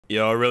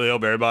Yo, I really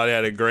hope everybody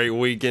had a great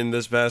weekend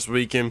this past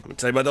weekend. I'm gonna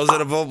tell you about those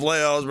NFL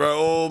playoffs, bro.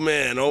 Oh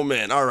man, oh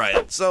man. All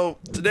right, so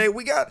today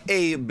we got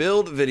a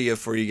build video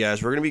for you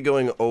guys. We're gonna be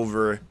going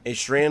over a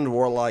Strand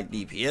Warlock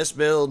DPS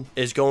build.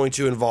 It's going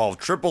to involve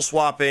triple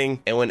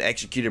swapping, and when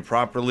executed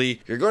properly,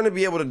 you're going to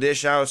be able to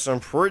dish out some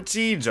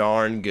pretty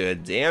darn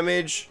good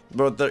damage.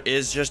 But there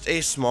is just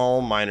a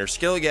small minor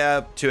skill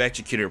gap to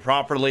execute it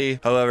properly.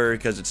 However,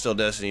 because it's still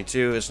Destiny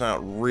 2, it's not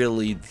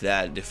really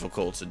that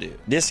difficult to do.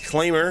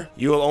 Disclaimer,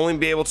 you will only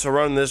be able to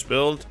run this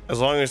build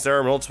as long as there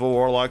are multiple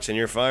Warlocks in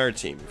your fire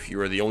team. If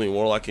you are the only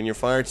Warlock in your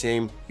fire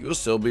team, you will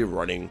still be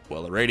running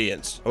Well of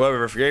Radiance.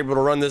 However, if you're able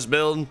to run this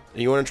build and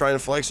you want to try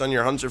and flex on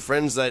your hunter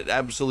friends that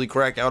absolutely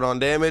crack out on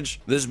damage,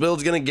 this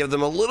build's going to give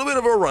them a little bit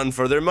of a run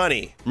for their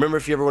money. Remember,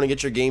 if you ever want to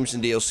get your games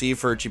in DLC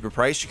for a cheaper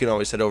price, you can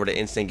always head over to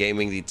Instant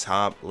Gaming, the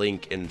top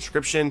link in the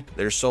description.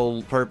 Their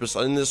sole purpose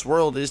in this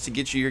world is to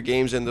get you your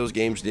games in those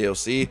games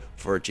DLC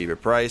for a cheaper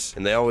price,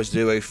 and they always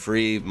do a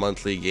free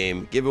monthly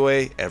game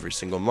giveaway every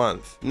single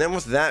month. And then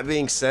with that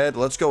being said,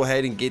 let's go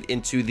ahead and get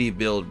into the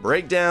build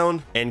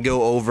breakdown and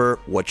go over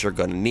what you're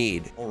gonna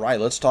need. All right,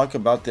 let's talk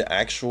about the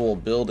actual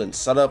build and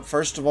setup.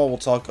 First of all, we'll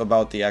talk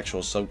about the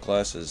actual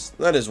subclasses.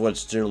 That is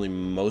what's generally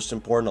most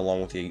important,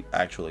 along with the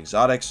actual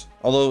exotics.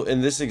 Although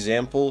in this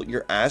example,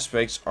 your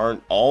aspects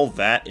aren't all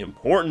that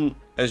important,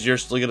 as you're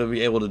still going to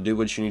be able to do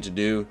what you need to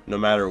do no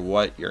matter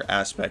what your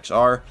aspects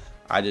are.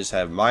 I just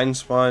have Mind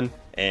Spun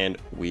and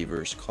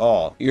Weaver's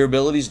Call. Your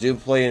abilities do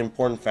play an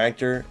important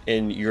factor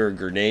in your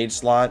grenade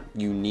slot.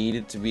 You need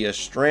it to be a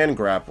strand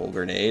grapple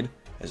grenade,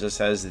 as this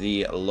has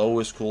the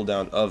lowest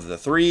cooldown of the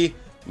three,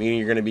 meaning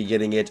you're going to be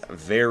getting it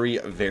very,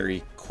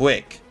 very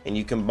quick. And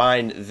you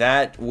combine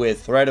that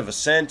with Threat of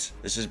Ascent.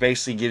 This is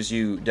basically gives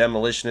you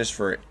Demolitionist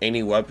for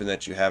any weapon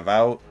that you have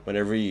out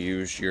whenever you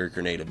use your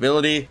grenade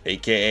ability,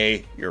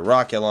 aka your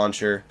rocket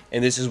launcher.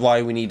 And this is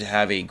why we need to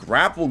have a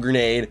grapple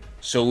grenade,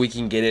 so we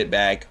can get it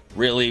back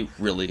really,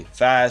 really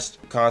fast.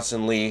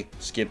 Constantly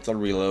skip the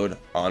reload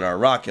on our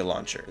rocket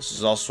launcher. This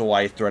is also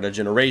why Threat of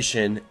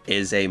Generation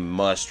is a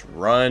must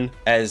run,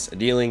 as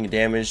dealing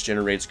damage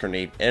generates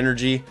grenade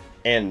energy.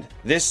 And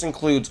this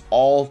includes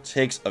all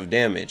ticks of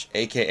damage,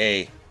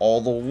 aka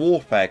all the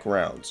Wolfpack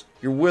rounds,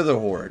 your Wither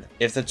Horde,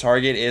 if the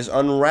target is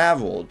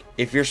unraveled.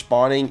 If you're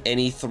spawning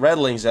any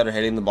threadlings that are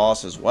hitting the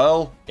boss as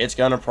well, it's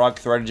gonna proc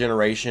Threat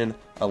Generation,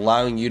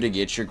 allowing you to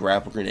get your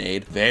grapple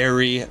grenade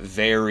very,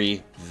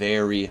 very,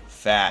 very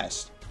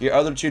fast. Your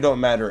other two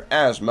don't matter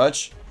as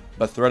much,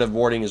 but Threat of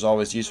Warding is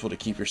always useful to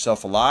keep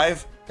yourself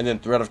alive. And then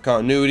Threat of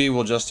Continuity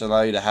will just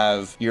allow you to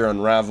have your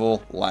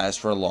Unravel last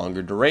for a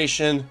longer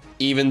duration,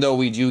 even though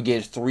we do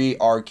get 3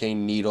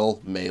 Arcane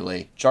Needle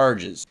melee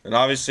charges. And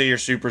obviously your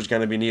super is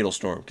going to be Needle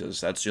Storm,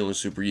 because that's the only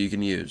super you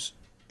can use.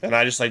 And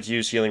I just like to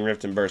use Healing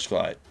Rift and Burst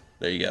Glide.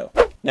 There you go.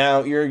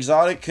 Now, your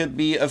exotic could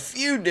be a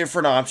few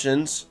different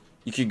options.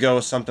 You could go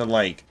with something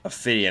like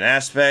Ophidian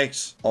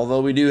Aspects,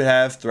 although we do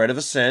have Threat of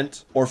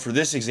Ascent. Or for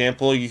this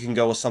example, you can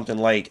go with something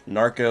like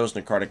Narcos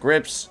Necrotic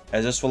Grips,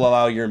 as this will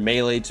allow your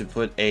melee to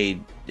put a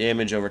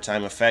damage over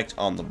time effect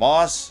on the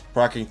boss,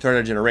 proccing Threat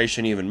of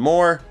Generation even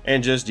more,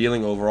 and just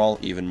dealing overall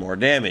even more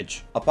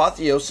damage.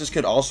 Apotheosis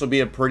could also be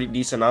a pretty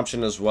decent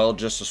option as well,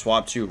 just to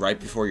swap to right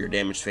before your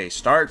damage phase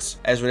starts,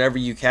 as whenever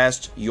you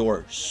cast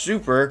your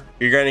super,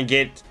 you're going to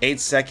get 8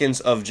 seconds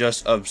of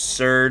just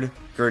absurd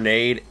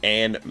grenade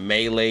and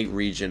melee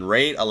regen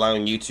rate,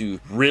 allowing you to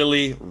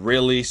really,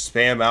 really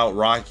spam out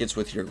rockets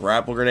with your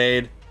grapple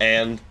grenade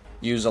and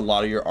use a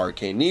lot of your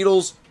arcane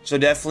needles. So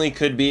definitely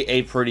could be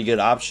a pretty good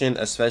option,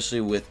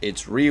 especially with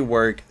its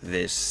rework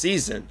this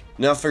season.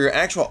 Now for your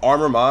actual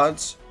armor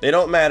mods, they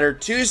don't matter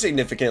too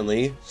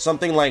significantly.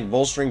 Something like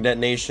Bolstering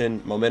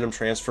Detonation, Momentum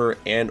Transfer,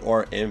 and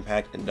or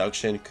Impact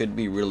Induction could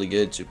be really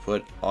good to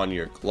put on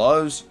your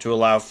gloves to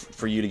allow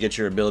for you to get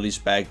your abilities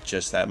back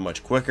just that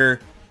much quicker.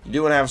 You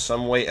do want to have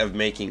some way of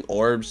making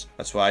orbs.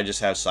 That's why I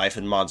just have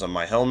Siphon mods on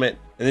my helmet.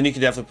 And then you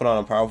can definitely put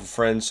on a Powerful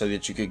Friend so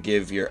that you could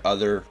give your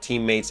other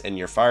teammates and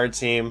your fire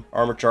team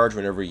armor charge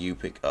whenever you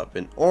pick up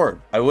an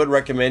orb. I would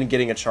recommend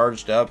getting a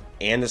charged up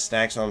and a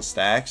stacks on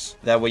stacks.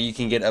 That way you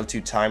can get up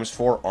to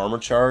 ×4 armor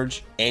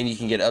charge, and you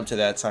can get up to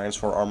that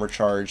 ×4 armor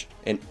charge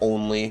in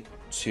only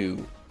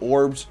 2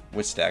 orbs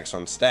with stacks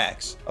on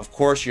stacks. Of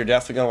course, you're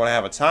definitely going to want to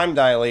have a time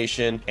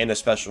dilation and a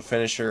special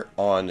finisher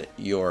on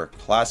your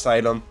class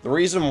item. The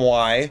reason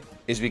why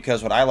is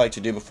because what I like to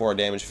do before a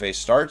damage phase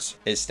starts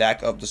is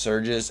stack up the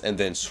surges and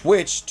then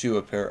switch to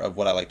a pair of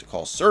what I like to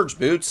call surge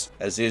boots,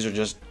 as these are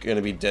just going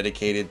to be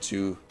dedicated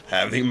to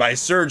having my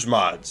surge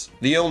mods.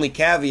 The only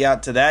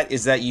caveat to that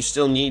is that you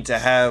still need to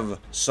have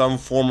some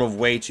form of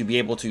way to be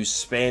able to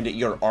spend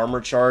your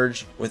armor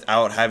charge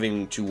without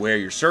having to wear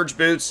your surge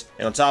boots.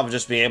 And on top of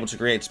just being able to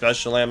create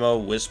special ammo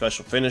with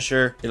special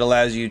finisher, it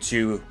allows you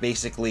to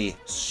basically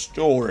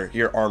store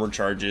your armor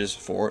charges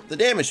for the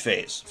damage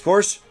phase. Of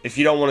course, if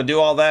you don't want to do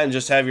all that and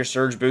just have your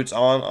surge boots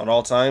on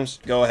all times,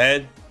 go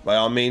ahead, by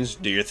all means,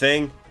 do your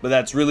thing. But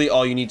that's really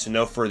all you need to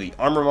know for the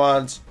armor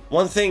mods.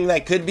 One thing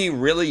that could be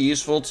really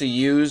useful to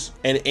use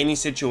in any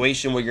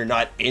situation where you're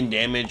not in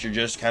damage, you're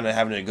just kind of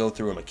having to go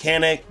through a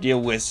mechanic,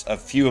 deal with a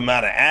few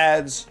amount of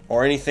ads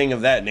or anything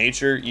of that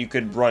nature, you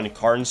could run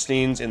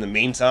Karnsteins in the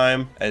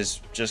meantime,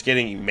 as just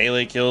getting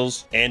melee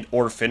kills and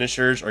or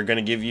finishers are going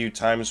to give you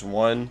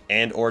 ×1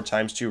 and or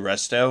 ×2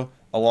 resto,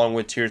 along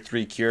with tier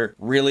 3 cure.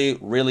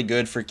 Really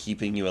good for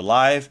keeping you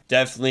alive.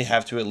 Definitely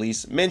have to at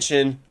least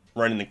mention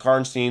running the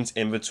Karnsteins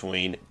in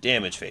between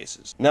damage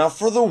phases. Now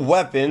for the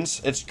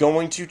weapons, it's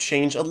going to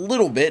change a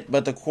little bit,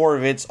 but the core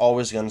of it's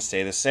always going to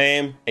stay the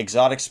same.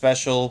 Exotic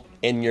special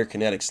in your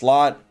kinetic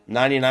slot.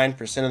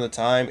 99% of the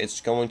time,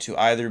 it's going to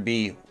either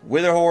be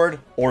Witherhoard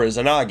or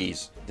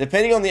Izanagi's.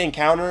 Depending on the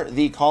encounter,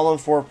 the column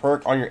 4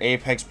 perk on your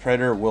Apex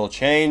Predator will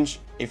change.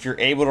 If you're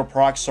able to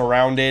proc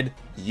Surrounded,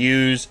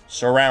 use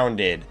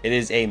Surrounded. It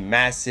is a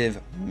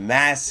massive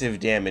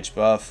damage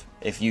buff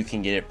if you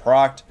can get it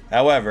procced.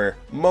 However,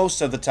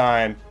 most of the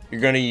time,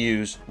 you're going to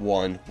use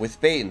one with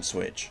bait and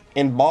switch.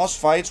 In boss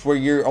fights where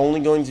you're only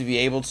going to be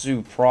able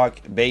to proc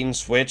bait and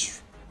switch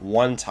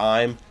one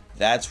time,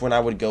 that's when I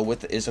would go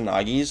with the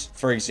Izanagi's.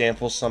 For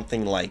example,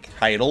 something like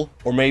Heidel,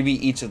 or maybe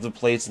each of the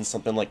plates in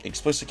something like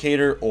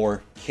Explicicator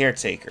or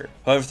Caretaker.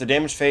 However, if the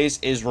damage phase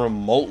is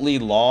remotely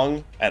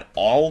long at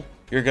all,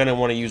 you're going to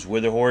want to use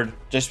Witherhoard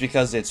just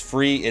because it's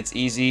free, it's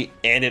easy,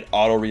 and it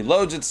auto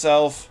reloads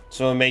itself.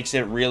 So it makes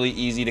it really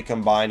easy to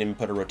combine and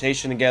put a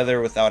rotation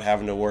together without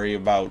having to worry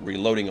about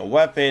reloading a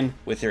weapon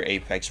with your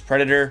Apex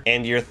Predator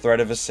and your Threat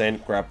of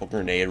Ascent grapple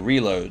grenade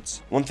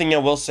reloads. One thing I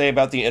will say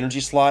about the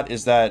energy slot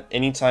is that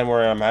anytime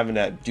where I'm having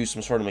to do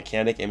some sort of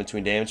mechanic in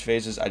between damage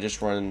phases, I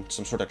just run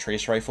some sort of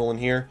trace rifle in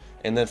here.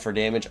 And then for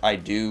damage, I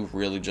do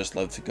really just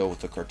love to go with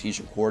the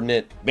Cartesian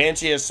coordinate.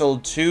 Banshee has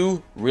sold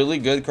 2 really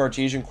good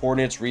Cartesian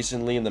coordinates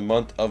recently in the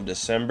month of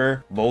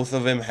December. Both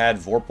of them had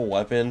Vorpal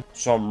weapon.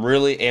 So I'm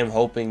really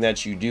hoping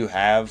that you do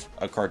have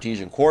a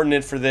Cartesian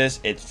coordinate for this.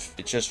 It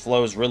just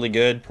flows really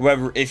good.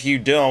 However, if you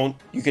don't,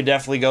 you could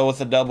definitely go with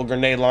a double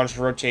grenade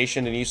launcher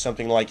rotation and use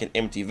something like an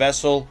empty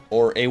vessel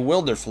or a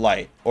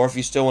Wilderflight. Or if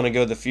you still want to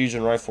go the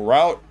fusion rifle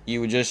route,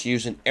 you would just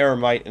use an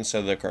Eremite instead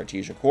of the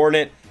Cartesian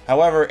coordinate.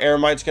 However,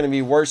 Eremite's going to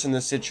be worse in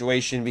this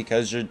situation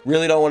because you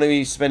really don't want to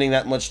be spending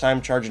that much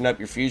time charging up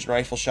your fusion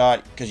rifle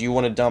shot because you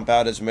want to dump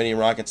out as many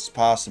rockets as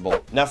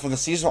possible. Now for the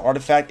seasonal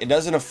artifact, it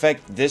doesn't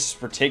affect this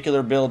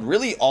particular build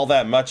really all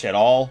that much at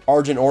all.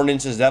 Argent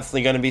Ordnance is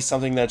definitely going to be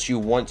something that you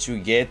want to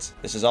get.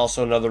 This is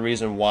also another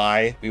reason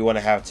why we want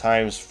to have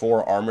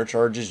 ×4 armor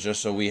charges,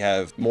 just so we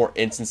have more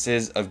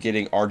instances of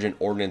getting Argent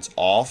Ordnance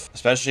off,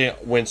 especially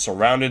when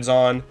Surrounded's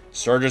on,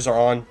 Surges are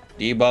on,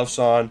 debuffs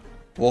on,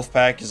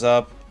 Wolfpack is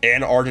up,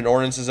 and Argent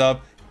Ordnance is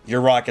up. Your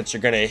rockets are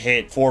going to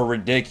hit for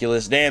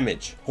ridiculous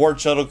damage.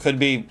 Horde Shuttle could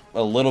be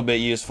a little bit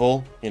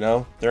useful, you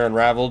know. They're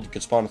unraveled. You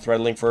could spawn a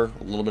thread link for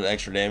a little bit of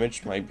extra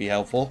damage. Might be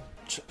helpful.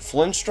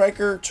 Flint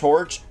Striker,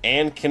 Torch,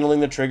 and Kindling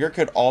the Trigger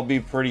could all be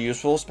pretty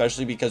useful,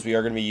 especially because we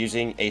are going to be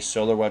using a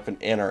solar weapon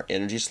in our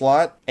energy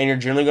slot. And you're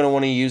generally going to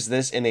want to use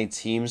this in a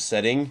team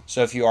setting.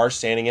 So if you are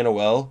standing in a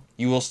well,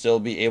 you will still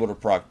be able to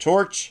proc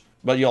Torch,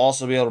 but you'll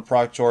also be able to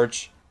proc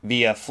Torch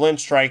via Flint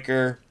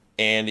Striker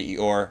and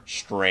your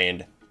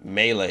strand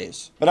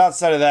melees. But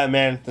outside of that,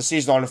 man, the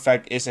seasonal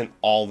artifact isn't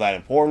all that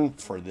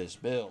important for this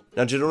build.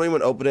 Now, generally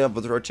when opening up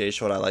with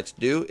rotation, what I like to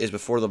do is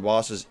before the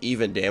boss is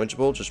even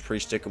damageable, just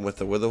pre-stick him with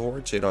the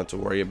Witherhoard so you don't have to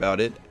worry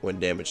about it when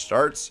damage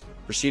starts.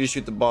 Proceed to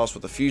shoot the boss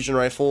with a fusion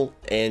rifle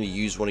and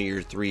use one of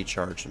your 3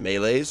 charged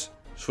melees.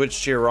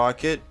 Switch to your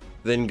rocket,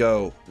 then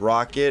go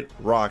rocket,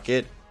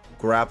 rocket,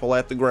 grapple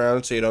at the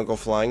ground so you don't go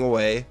flying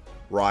away,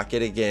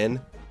 rocket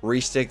again,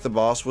 re-stick the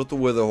boss with the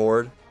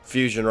Witherhoard,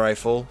 fusion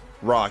rifle,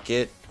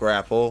 rocket,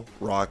 grapple,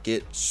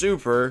 rocket,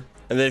 super.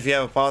 And then if you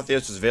have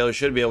Apotheosis Veil, you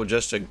should be able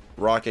just to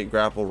rocket,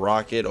 grapple,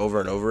 rocket over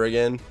and over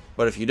again.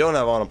 But if you don't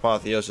have on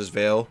Apotheosis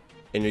Veil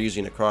and you're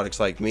using necrotics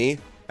like me,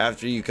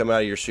 after you come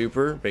out of your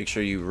super, make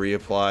sure you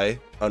reapply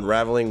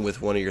Unraveling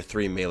with one of your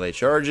 3 melee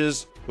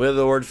charges,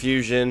 Witherhoard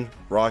fusion,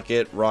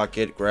 rocket,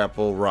 rocket,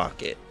 grapple,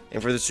 rocket.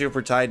 And for the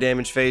super tie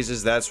damage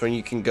phases, that's when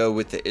you can go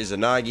with the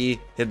Izanagi,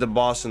 hit the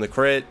boss in the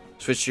crit,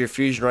 switch to your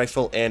fusion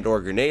rifle and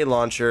or grenade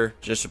launcher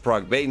just to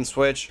proc bait and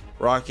switch,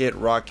 rocket,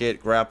 rocket,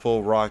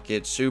 grapple,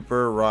 rocket,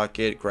 super,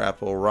 rocket,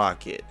 grapple,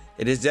 rocket.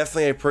 It is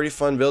definitely a pretty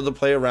fun build to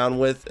play around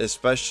with,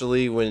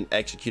 especially when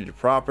executed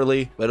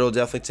properly, but it'll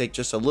definitely take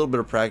just a little bit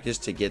of practice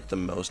to get the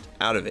most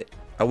out of it.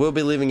 I will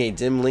be leaving a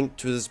dim link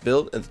to this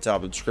build at the top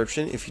of the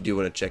description if you do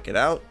want to check it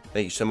out.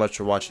 Thank you so much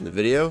for watching the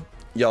video.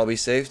 Y'all be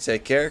safe,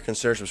 take care,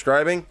 consider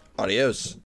subscribing. Adios.